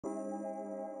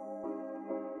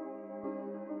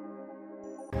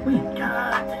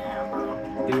Goddamn,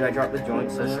 bro. Dude, I dropped the joint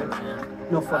Listen, soon. man.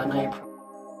 No fucking way.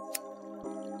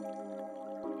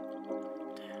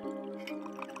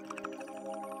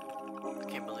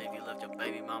 Can't believe you left your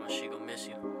baby mama, she gon' miss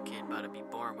you. Kid about to be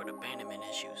born with abandonment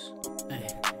issues.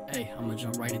 Hey, I'ma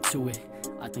jump right into it.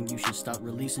 I think you should stop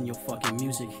releasing your fucking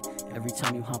music. Every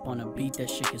time you hop on a beat, that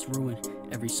shit gets ruined.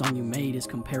 Every song you made is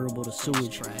comparable to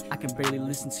sewage. I can barely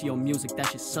listen to your music, that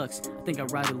shit sucks. I think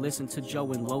I'd rather listen to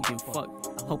Joe and Logan,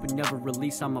 fuck. I hope it never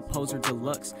release, I'm a poser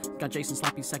deluxe. Got Jason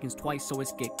sloppy seconds twice, so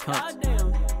it's get cut.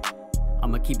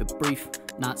 I'ma keep it brief,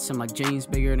 knots in my jeans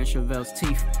bigger than Chevelle's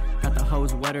teeth. Got the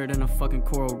hose wetter than a fucking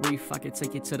coral reef. I could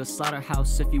take you to the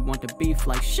slaughterhouse if you want the beef,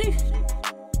 like shit.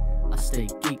 I stay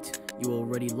geeked, you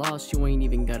already lost, you ain't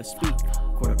even gotta speak.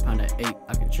 Quarter pound at 8,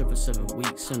 I can trip for 7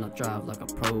 weeks. And I drive like a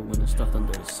pro when it's stuffed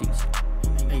under the seats.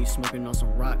 And you smoking on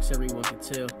some rocks, everyone can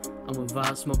tell. I'm a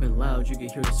vibe smoking loud, you can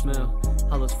hear the smell.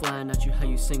 Hollows flying at you, how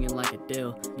you singing like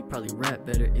Adele. You probably rap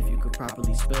better if you could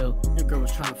properly spell. Your girl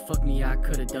was trying to fuck me, I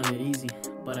could've done it easy,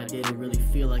 but I didn't really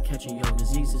feel like catching your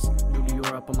diseases. New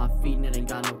Dior up on my feet and it ain't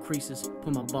got no creases.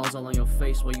 Put my balls all on your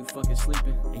face while you fucking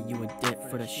sleeping. And you in debt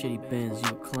for that shitty Benz, you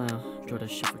a clown. Drove that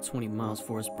shit for 20 miles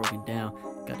before it's broken down.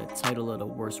 Got the title of the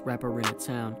worst rapper in the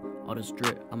town. All this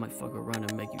drip, I might fuck around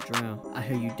and make you drown. I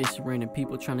hear you dissing random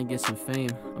people trying to get some fame.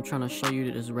 I'm trying to show you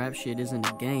that this rap shit isn't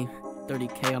a game.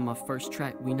 30K on my first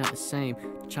track, we not the same.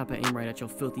 The chopper aim right at your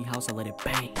filthy house, I let it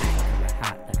bang.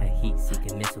 Hot like a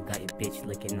heat-seeking missile. Got your bitch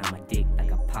licking on my dick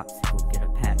like a popsicle. Get a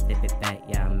pat, flip it back,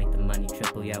 yeah, I make the money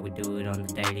triple. Yeah, we do it on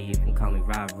the daily, you can call me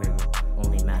Rob River.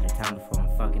 Only matter of time before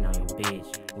I'm fucking on your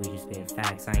bitch. We just spitting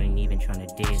facts, I ain't even trying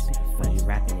to diss. When you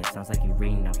rapping, it sounds like you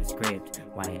reading off the script.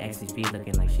 Why your exes be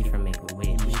looking like she's from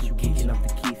Make-A-Wish. You kicking off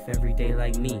the Keith every day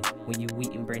like me. When you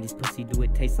eating Brandy's pussy, do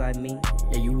it taste like me?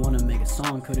 Yeah, you wanna make a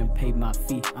song, couldn't pay my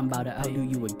fee. I'm about to outdo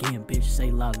you again, bitch,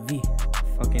 say la vie.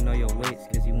 Fucking all your weights,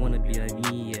 cause you wanna be like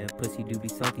me. Yeah, pussy do be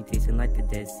salty, tasting like the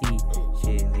Dead Sea.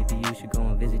 Shit, maybe you should go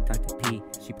and visit Dr. P.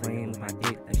 She playing with my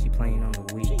dick like she playing on the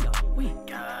Wii.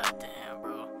 Goddamn,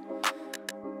 bro.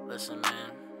 Listen, man.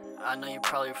 I know you're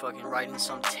probably fucking writing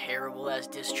some terrible ass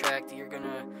diss track that you're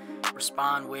gonna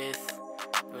respond with.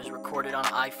 It was recorded on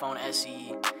an iPhone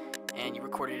SE, and you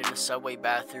recorded it in a subway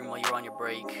bathroom while you're on your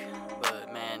break.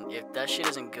 But man, if that shit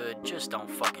isn't good, just don't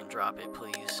fucking drop it,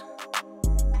 please.